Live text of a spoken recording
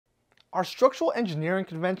Are structural engineering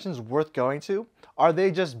conventions worth going to? Are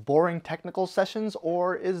they just boring technical sessions,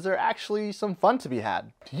 or is there actually some fun to be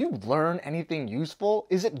had? Do you learn anything useful?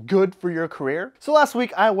 Is it good for your career? So last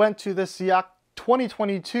week I went to the SEAOC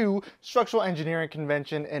 2022 Structural Engineering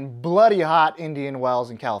Convention in bloody hot Indian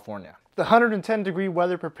Wells in California. The 110-degree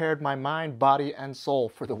weather prepared my mind, body, and soul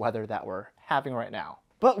for the weather that we're having right now.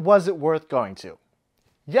 But was it worth going to?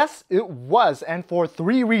 Yes, it was, and for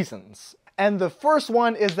 3 reasons. And the first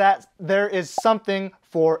one is that there is something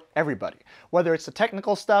for everybody. Whether it's the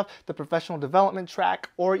technical stuff, the professional development track,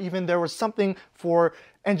 or even there was something for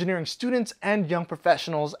engineering students and young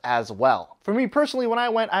professionals as well. For me personally, when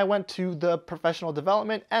I went to the professional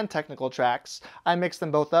development and technical tracks. I mixed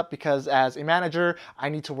them both up because as a manager, I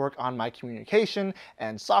need to work on my communication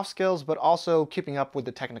and soft skills, but also keeping up with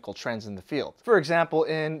the technical trends in the field. For example,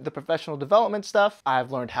 in the professional development stuff,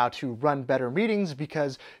 I've learned how to run better meetings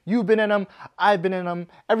because you've been in them, I've been in them,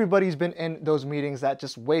 everybody's been in those meetings that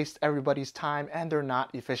just waste everybody's time and they're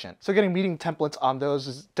not efficient. So getting meeting templates on those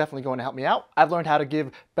is definitely going to help me out. I've learned how to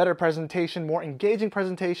give better presentation, more engaging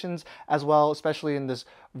presentations as well, especially in this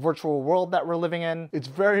virtual world that we're living in. It's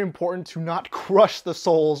very important to not crush the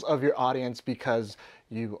souls of your audience because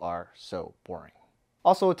you are so boring.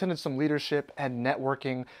 Also attended some leadership and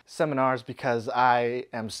networking seminars because I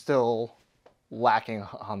am still lacking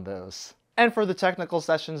on those. And for the technical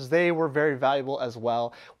sessions, they were very valuable as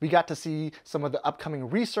well. We got to see some of the upcoming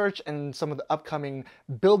research and some of the upcoming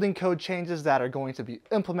building code changes that are going to be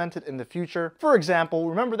implemented in the future. For example,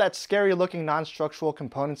 remember that scary looking non-structural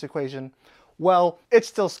components equation? Well, it's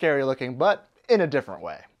still scary looking, but in a different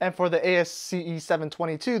way. And for the ASCE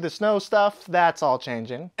 722, the snow stuff, that's all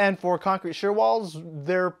changing. And for concrete shear walls,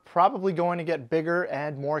 they're probably going to get bigger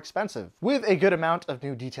and more expensive, with a good amount of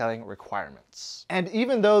new detailing requirements. And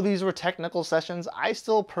even though these were technical sessions, I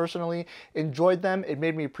still personally enjoyed them. It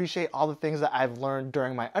made me appreciate all the things that I've learned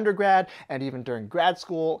during my undergrad and even during grad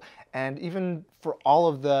school, and even for all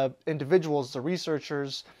of the individuals, the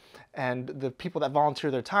researchers, and the people that volunteer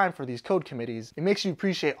their time for these code committees. It makes you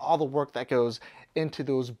appreciate all the work that goes into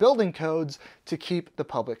those building codes to keep the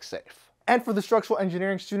public safe. And for the structural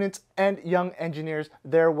engineering students and young engineers,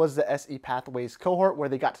 there was the SE Pathways cohort where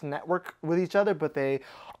they got to network with each other, but they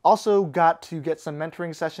also got to get some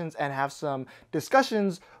mentoring sessions and have some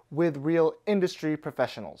discussions with real industry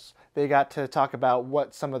professionals. They got to talk about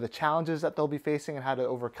what some of the challenges that they'll be facing and how to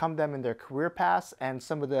overcome them in their career paths, and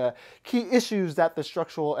some of the key issues that the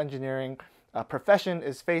structural engineering profession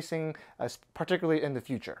is facing, particularly in the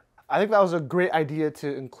future. I think that was a great idea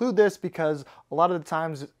to include this because a lot of the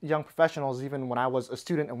times young professionals, even when I was a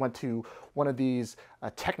student and went to one of these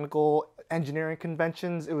technical engineering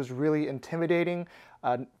conventions, it was really intimidating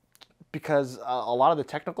because a lot of the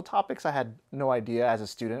technical topics I had no idea as a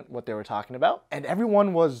student what they were talking about. And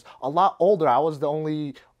everyone was a lot older. I was the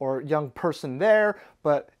only young person there,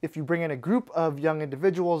 but if you bring in a group of young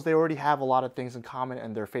individuals, they already have a lot of things in common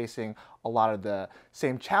and they're facing a lot of the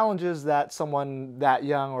same challenges that someone that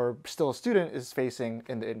young or still a student is facing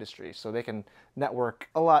in the industry. So they can network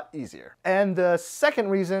a lot easier. And the second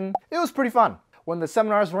reason, it was pretty fun. When the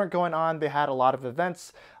seminars weren't going on, they had a lot of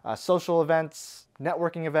events, social events,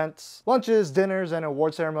 networking events, lunches, dinners, and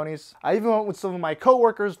award ceremonies. I even went with some of my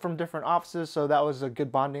coworkers from different offices, so that was a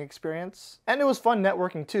good bonding experience. And it was fun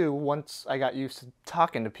networking too, once I got used to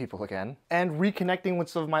talking to people again, and reconnecting with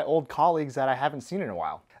some of my old colleagues that I haven't seen in a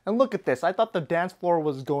while. And look at this, I thought the dance floor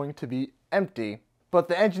was going to be empty, but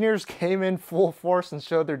the engineers came in full force and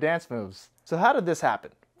showed their dance moves. So how did this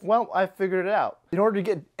happen? Well, I figured it out. In order to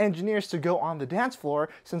get engineers to go on the dance floor,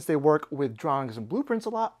 since they work with drawings and blueprints a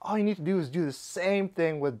lot, all you need to do is do the same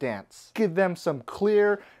thing with dance. Give them some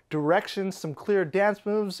clear directions, some clear dance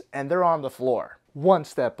moves, and they're on the floor. 1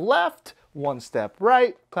 step left, 1 step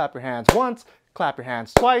right, clap your hands once, clap your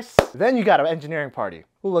hands twice. Then you got an engineering party.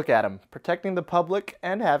 Look at them, protecting the public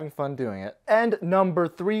and having fun doing it. And number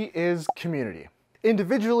 3 is community.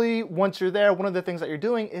 Individually, once you're there, one of the things that you're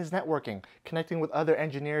doing is networking, connecting with other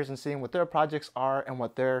engineers and seeing what their projects are and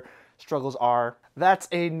what their struggles are. That's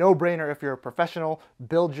a no-brainer if you're a professional.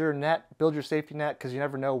 Build your net, build your safety net, because you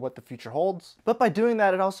never know what the future holds. But by doing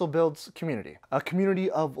that, it also builds community. A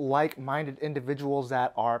community of like-minded individuals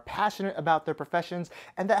that are passionate about their professions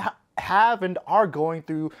and that have and are going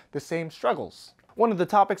through the same struggles. One of the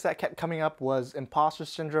topics that kept coming up was imposter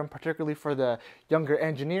syndrome, particularly for the younger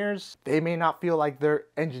engineers. They may not feel like they're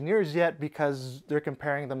engineers yet because they're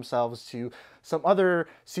comparing themselves to some other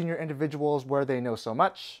senior individuals where they know so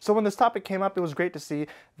much. So when this topic came up, it was great to see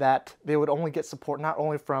that they would only get support not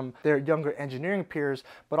only from their younger engineering peers,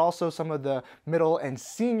 but also some of the middle and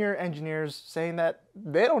senior engineers saying that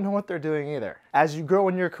they don't know what they're doing either. As you grow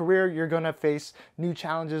in your career, you're gonna face new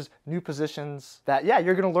challenges, new positions that, yeah,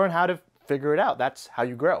 you're gonna learn how to figure it out. That's how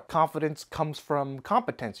you grow. Confidence comes from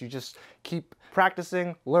competence. You just keep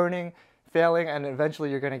practicing, learning, failing, and eventually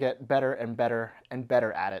you're going to get better and better and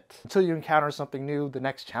better at it until you encounter something new, the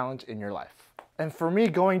next challenge in your life. And for me,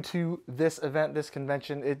 going to this event, this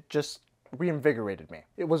convention, it just reinvigorated me.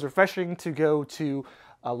 It was refreshing to go to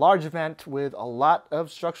a large event with a lot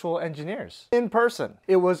of structural engineers in person.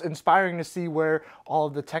 It was inspiring to see where all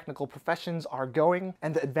of the technical professions are going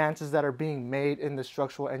and the advances that are being made in the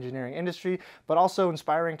structural engineering industry, but also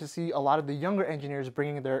inspiring to see a lot of the younger engineers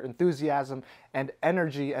bringing their enthusiasm and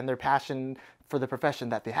energy and their passion for the profession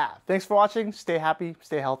that they have. Thanks for watching, stay happy,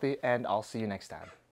 stay healthy, and I'll see you next time.